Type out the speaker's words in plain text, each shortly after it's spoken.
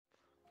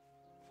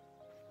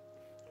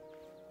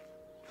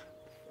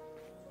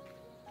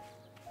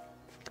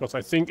because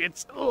I think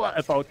it's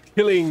about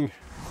killing.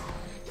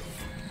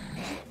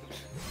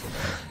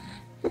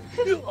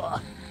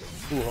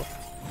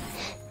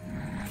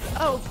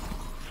 Oh!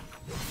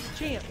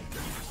 Champ!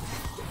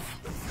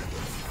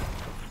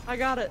 I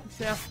got it,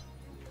 yeah.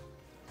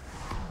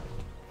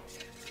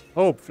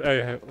 Oh,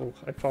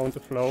 I found a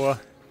flower.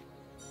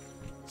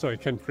 So I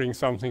can bring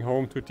something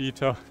home to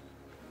Dietah.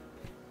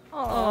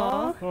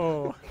 Aww.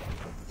 Oh.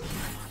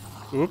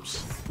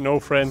 Oops.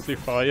 No friendly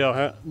fire,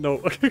 huh? No.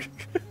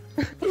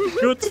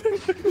 Good.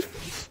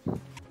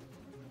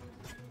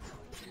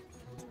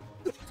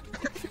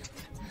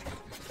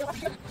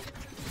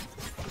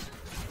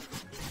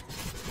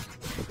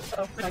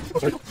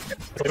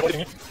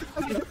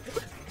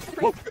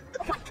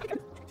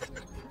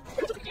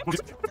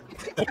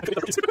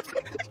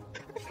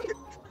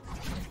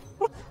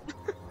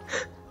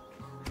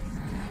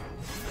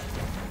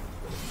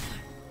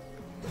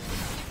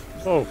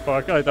 Oh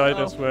fuck, I died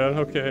as well,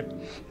 okay.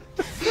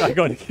 I'm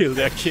gonna kill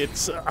their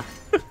kids.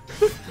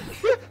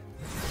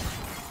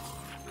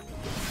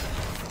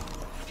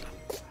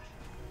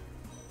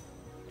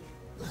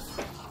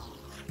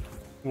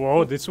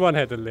 Whoa, this one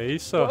had a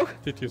laser. Whoa.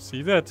 Did you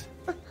see that?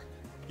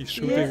 He's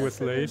shooting with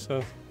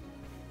laser.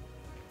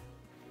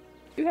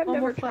 You have All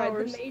never more tried the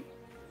flowers. mage?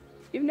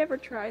 You've never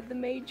tried the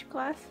mage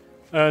class?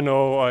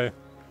 No,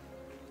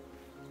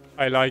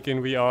 I like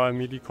in VR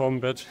melee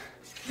combat.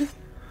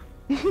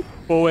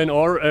 Bow and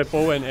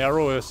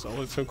arrow is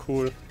also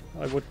cool.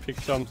 I would pick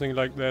something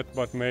like that,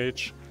 but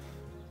mage,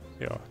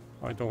 yeah,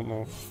 I don't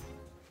know.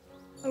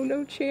 Oh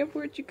no, champ,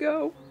 where'd you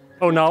go?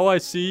 Oh, now I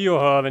see you,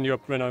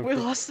 when I'm We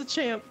lost the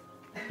champ.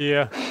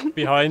 here,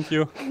 behind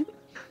you.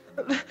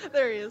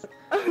 There he is.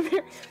 Oh,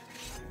 there.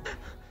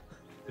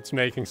 It's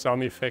making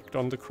some effect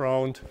on the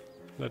ground.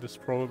 That is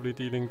probably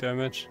dealing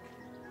damage.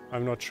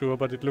 I'm not sure,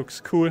 but it looks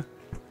cool.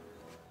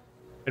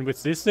 And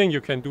with this thing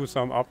you can do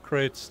some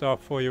upgrade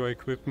stuff for your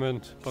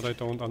equipment, but I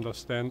don't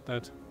understand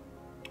that.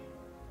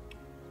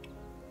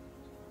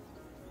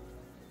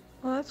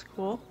 Oh, that's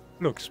cool.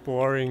 Looks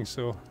boring,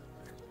 so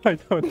I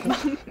don't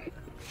know.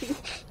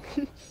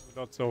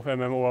 Lots of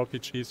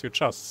MMORPGs, you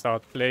just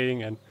start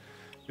playing and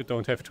you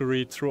don't have to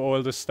read through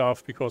all the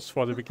stuff, because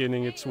for the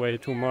beginning it's way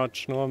too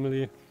much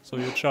normally. So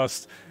you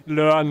just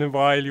learn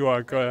while you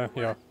are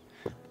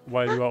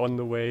while you are on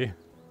the way.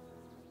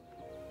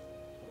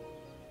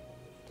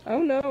 Oh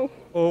no.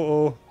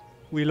 Oh,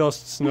 we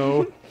lost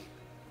snow.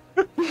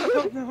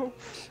 Oh no.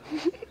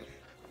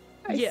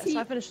 Yes, see...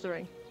 I finished the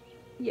ring.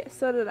 Yes,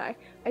 so did I.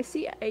 I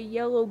see a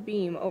yellow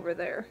beam over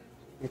there.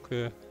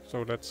 Okay,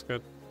 so let's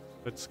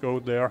go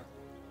there.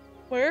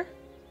 Where?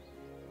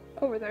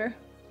 Over there.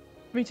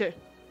 Me too.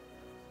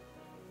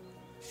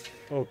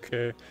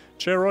 Okay,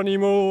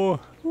 Geronimo.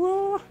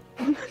 Whoa.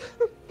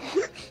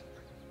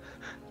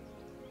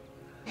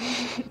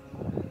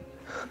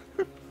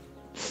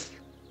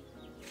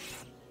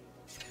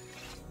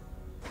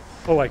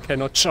 Oh, I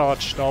cannot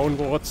charge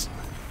downwards.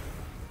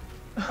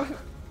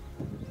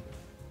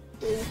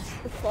 It's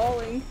the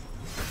falling.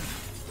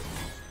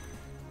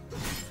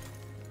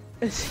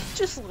 Is he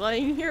just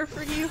laying here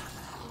for you?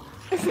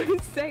 I was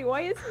gonna say,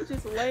 why is he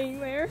just laying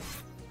there?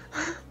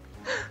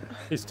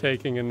 He's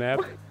taking a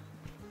nap.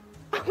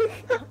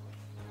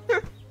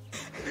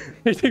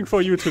 Waiting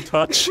for you to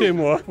touch him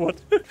or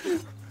what?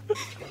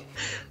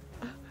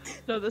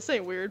 No, this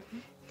ain't weird.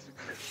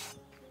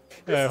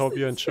 I hope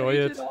you enjoy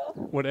Strange it. at all.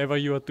 Whatever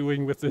you are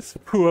doing with this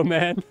poor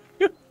man.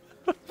 Oh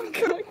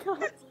my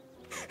god.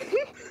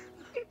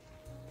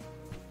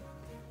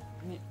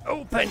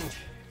 Open!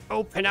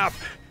 Open up!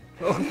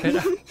 Open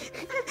up!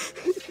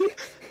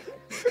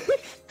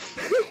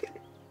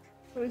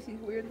 What is these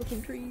weird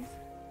looking trees?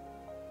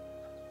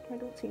 I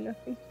don't see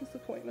nothing.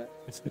 Disappointment.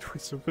 Is it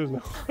visible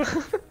now?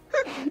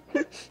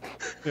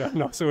 Yeah,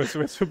 no, so it's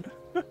visible.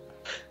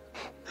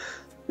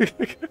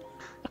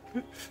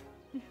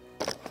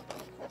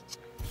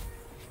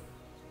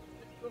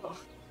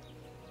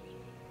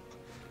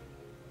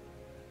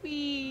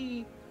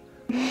 Wee.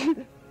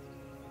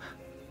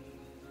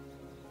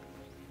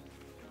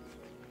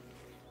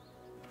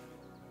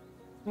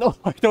 No,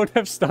 I don't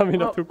have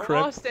stamina to Oh,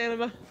 grab.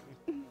 stamina.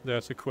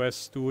 There's a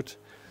quest, dude.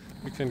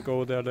 We can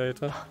go there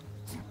later.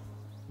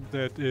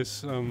 That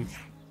is,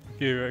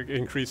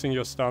 increasing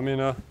your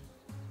stamina.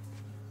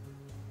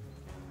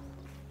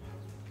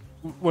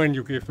 When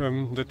you give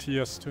the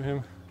tears to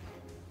him.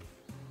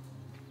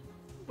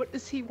 What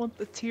does he want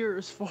the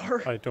tears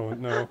for? I don't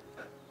know.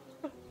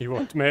 He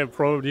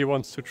probably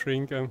wants to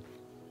drink them.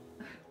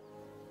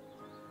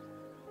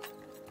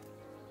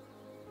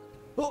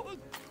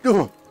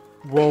 Oh.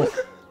 Whoa.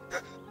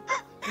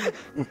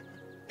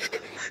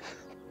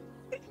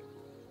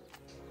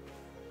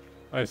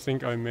 I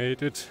think I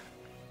made it.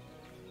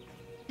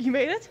 You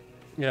made it?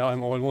 Yeah,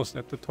 I'm almost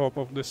at the top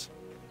of this.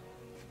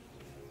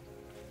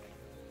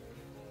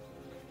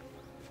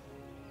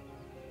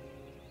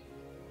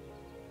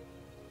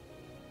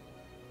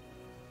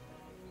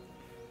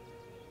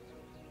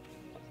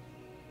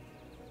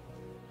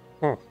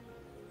 Huh.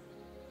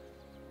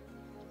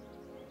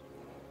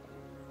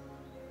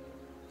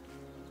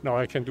 Now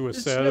I can do a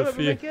Did Snow ever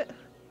selfie. make it?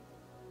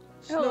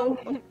 Hello.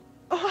 Snow.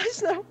 Oh, hi,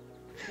 Snow.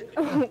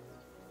 Oh,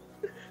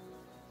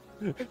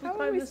 If we How are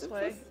climb we this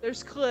way, supposed-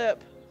 there's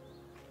Clip.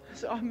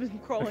 So I've been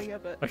crawling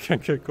up it. I can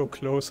go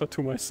closer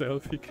to my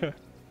selfie cam.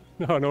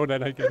 No,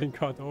 then I'm getting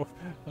cut off.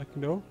 Like,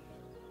 no.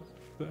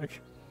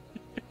 Like,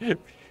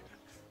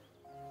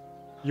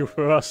 you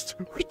first.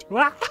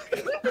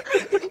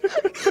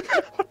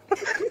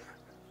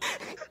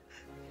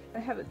 I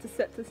have it to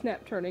set to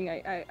snap turning.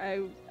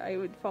 I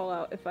would fall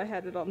out if I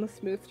had it on the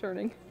smooth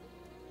turning.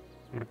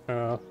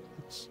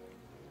 It's-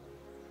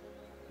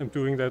 I'm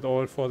doing that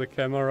all for the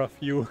camera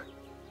view.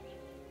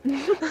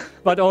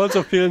 But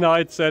also Phil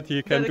Knight said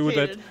he can do that.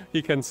 Dedicated.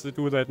 He can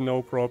do that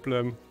no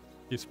problem.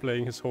 He's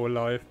playing his whole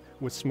life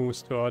with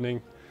smooth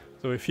turning.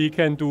 So if he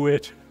can do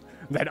it,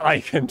 then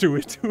I can do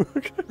it too.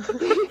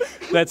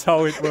 That's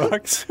how it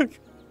works.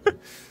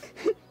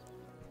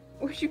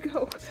 Where'd you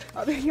go?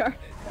 Oh, there you are.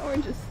 The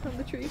oranges on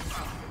the tree.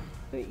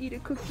 Let me eat a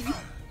cookie.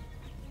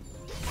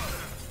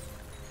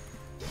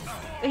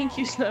 Thank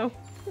you, Snow.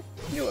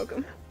 You're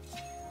welcome.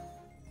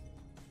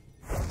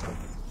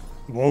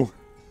 Whoa.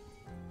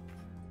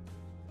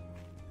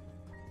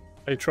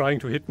 Are you trying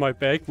to hit my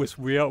back with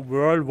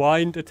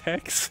whirlwind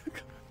attacks?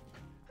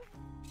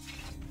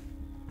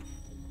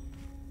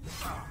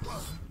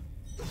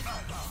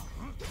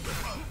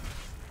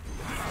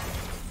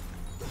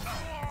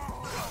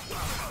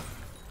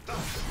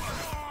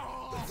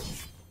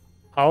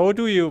 How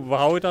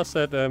does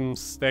that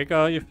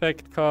stagger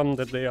effect come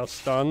that they are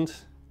stunned?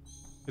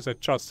 Is it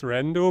just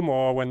random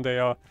or when they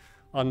are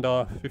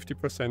under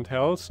 50%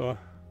 health or?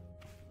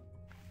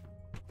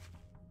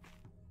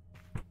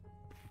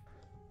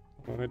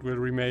 Or it will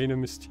remain a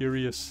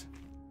mysterious.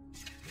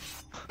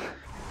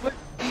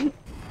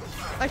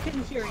 I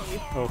can hear you.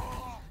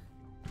 Oh.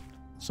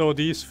 So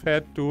these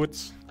fat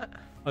dudes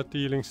are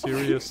dealing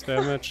serious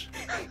damage.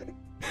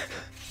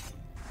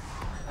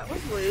 That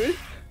was rude.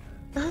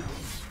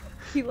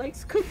 He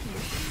likes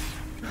cookies.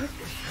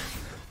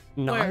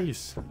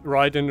 Nice.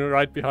 Right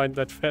behind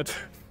that fat.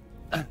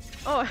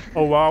 Oh,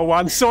 Oh wow,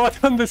 one sword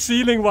on the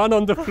ceiling, one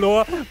on the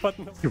floor, but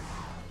no.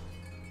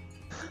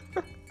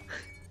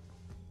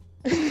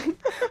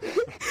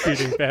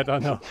 Feeling better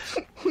now.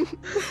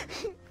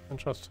 I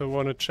just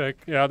want to check.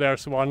 Yeah,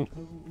 there's one.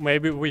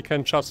 Maybe we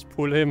can just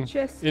pull him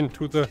Chest.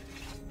 into the.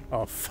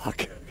 Oh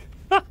fuck!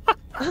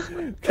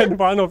 Can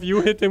one of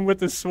you hit him with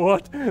the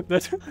sword?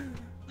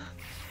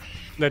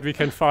 That we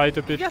can fight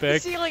a bit you got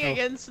back. the ceiling Oh.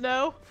 again,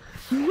 Snow.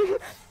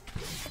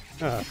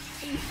 Ah.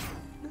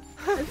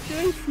 It's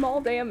doing small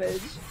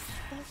damage.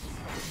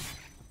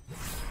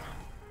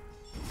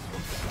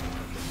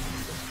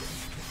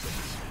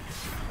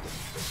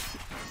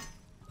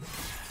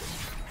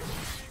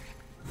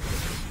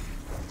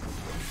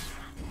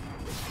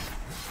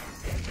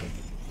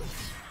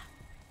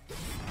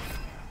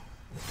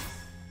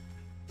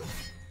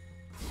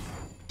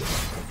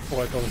 Oh,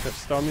 I don't have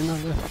stamina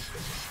left.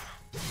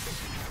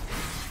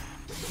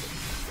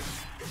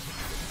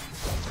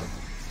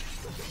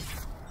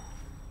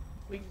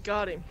 We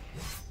got him.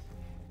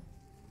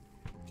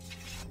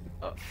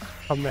 Oh,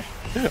 Oh man.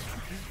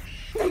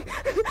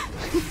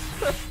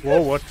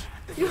 Whoa, what?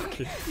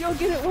 You'll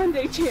get it one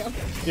day, champ.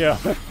 Yeah.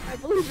 I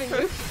believe in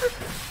you.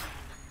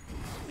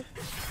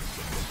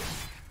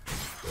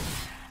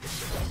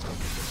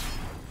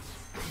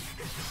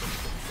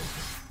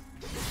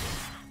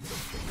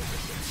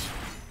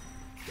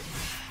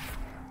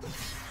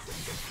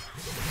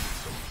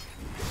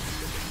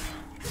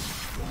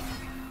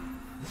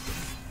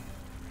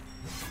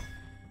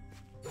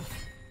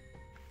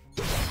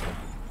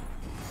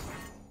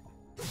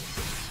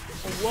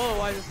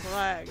 whoa, I just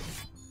lagged.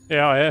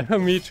 Yeah,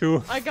 me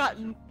too. I got.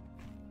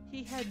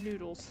 He had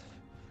noodles.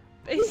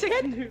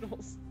 Basic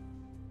noodles.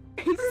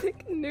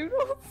 Basic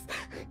noodles?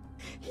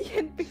 He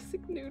had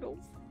basic noodles.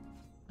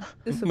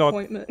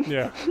 Disappointment.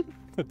 Yeah.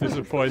 The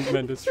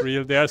disappointment is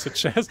real. There's a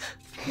chest.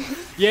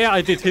 Yeah,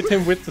 I did hit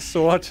him with the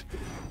sword.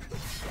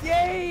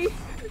 Yay!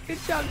 Good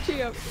job,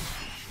 champ.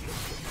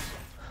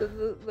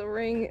 The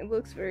ring, it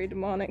looks very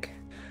demonic.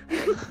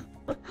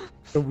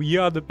 So we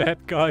are the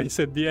bad guys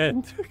at the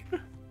end.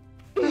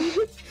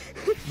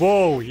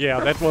 Whoa, yeah,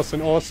 that was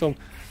an awesome...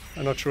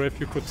 I'm not sure if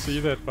you could see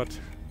that, but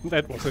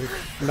that was a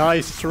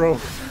nice throw.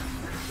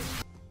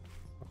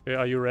 Okay,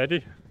 are you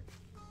ready?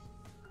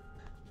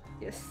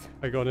 Yes.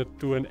 I'm gonna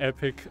do an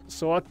epic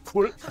sword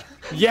pull.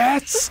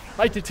 Yes!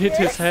 I did hit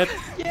his head.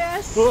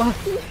 Yes! Oh.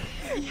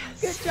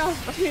 Yes! Good job,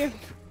 champ.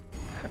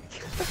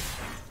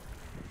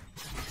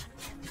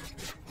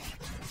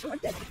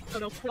 Oh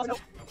no, oh no.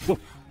 Whoa.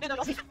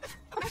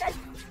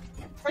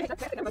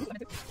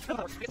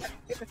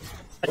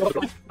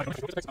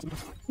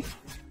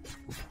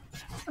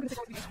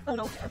 Oh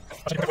no.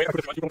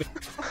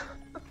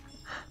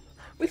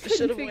 We couldn't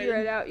should've figure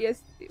waited. it out.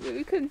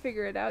 We couldn't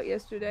figure it out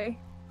yesterday.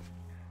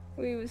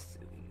 We was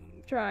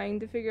trying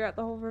to figure out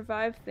the whole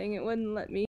revive thing. It wouldn't let me.